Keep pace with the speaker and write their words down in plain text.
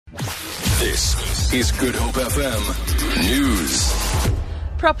This is Good Hope FM News.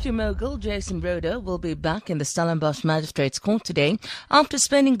 Property mogul Jason Rohde will be back in the Stellenbosch Magistrate's court today after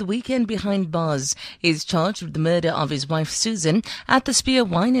spending the weekend behind bars. He is charged with the murder of his wife Susan at the Spear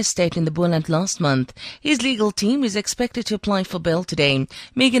Wine Estate in the Boland last month. His legal team is expected to apply for bail today.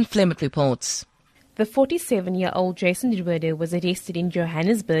 Megan Flemett reports. The 47-year-old Jason Rohde was arrested in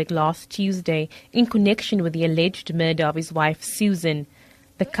Johannesburg last Tuesday in connection with the alleged murder of his wife Susan.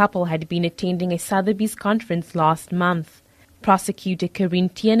 The couple had been attending a Sotheby's conference last month. Prosecutor Corinne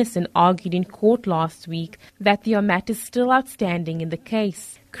Tiernison argued in court last week that there are matters still outstanding in the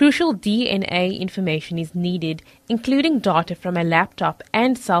case. Crucial DNA information is needed, including data from a laptop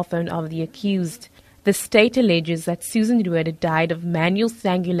and cell phone of the accused. The state alleges that Susan Rohde died of manual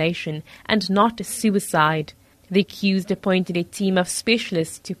strangulation and not a suicide. The accused appointed a team of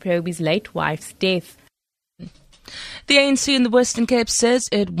specialists to probe his late wife's death. The ANC in the Western Cape says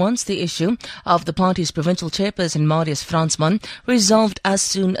it wants the issue of the party's provincial chairperson Marius Fransman resolved as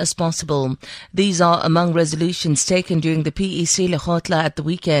soon as possible. These are among resolutions taken during the PEC Lekgotla at the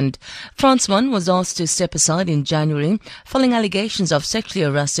weekend. Fransman was asked to step aside in January following allegations of sexually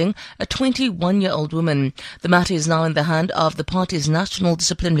harassing a 21-year-old woman. The matter is now in the hand of the party's National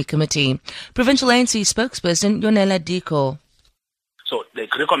Disciplinary Committee. Provincial ANC spokesperson Yonela Diko. So the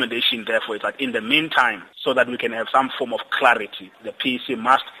recommendation, therefore, is that in the meantime, so that we can have some form of clarity, the PEC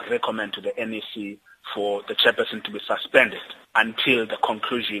must recommend to the NEC for the chairperson to be suspended until the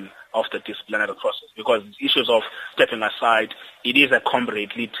conclusion of the disciplinary process. Because issues of stepping aside, it is a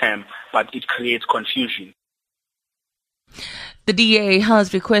comradely term, but it creates confusion. The DA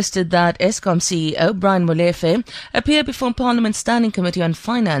has requested that Eskom CEO Brian Molefe appear before Parliament's Standing Committee on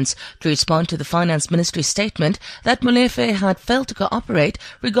Finance to respond to the Finance Ministry's statement that Molefe had failed to cooperate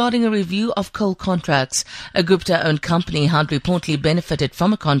regarding a review of coal contracts. A Gupta-owned company had reportedly benefited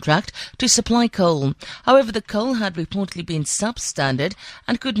from a contract to supply coal. However, the coal had reportedly been substandard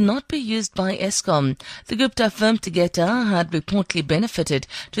and could not be used by Eskom. The Gupta firm Tegeta had reportedly benefited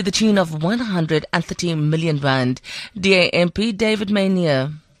to the tune of 130 million rand. DA MP David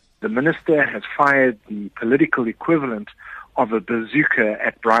Maynier. The minister has fired the political equivalent of a bazooka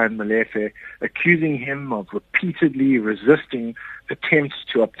at Brian Molefe, accusing him of repeatedly resisting attempts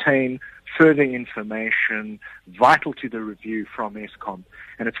to obtain further information vital to the review from Eskom.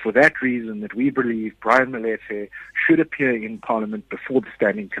 And it's for that reason that we believe Brian Molefe should appear in Parliament before the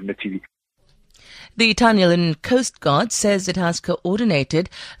Standing Committee. The Italian Coast Guard says it has coordinated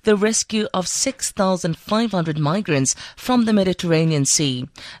the rescue of 6,500 migrants from the Mediterranean Sea.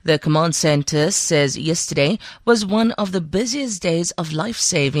 The command centre says yesterday was one of the busiest days of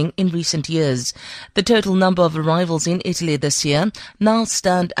life-saving in recent years. The total number of arrivals in Italy this year now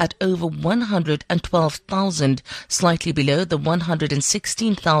stand at over 112,000, slightly below the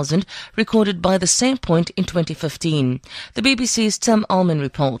 116,000 recorded by the same point in 2015. The BBC's Tim Allman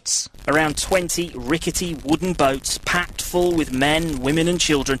reports. Around 20 rickety wooden boats packed full with men, women and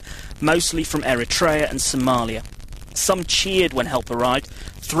children, mostly from Eritrea and Somalia. Some cheered when help arrived,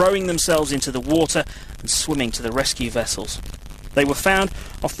 throwing themselves into the water and swimming to the rescue vessels. They were found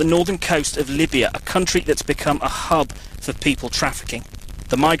off the northern coast of Libya, a country that's become a hub for people trafficking.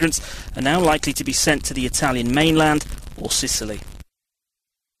 The migrants are now likely to be sent to the Italian mainland or Sicily.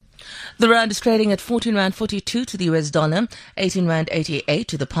 The rand is trading at 14 rand 42 to the US dollar, 18 rand 88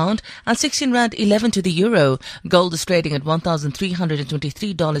 to the pound, and 16 rand 11 to the euro. Gold is trading at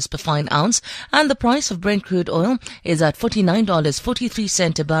 $1,323 per fine ounce, and the price of Brent crude oil is at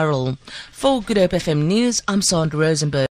 $49.43 a barrel. For Good Hope FM News, I'm Sandra Rosenberg.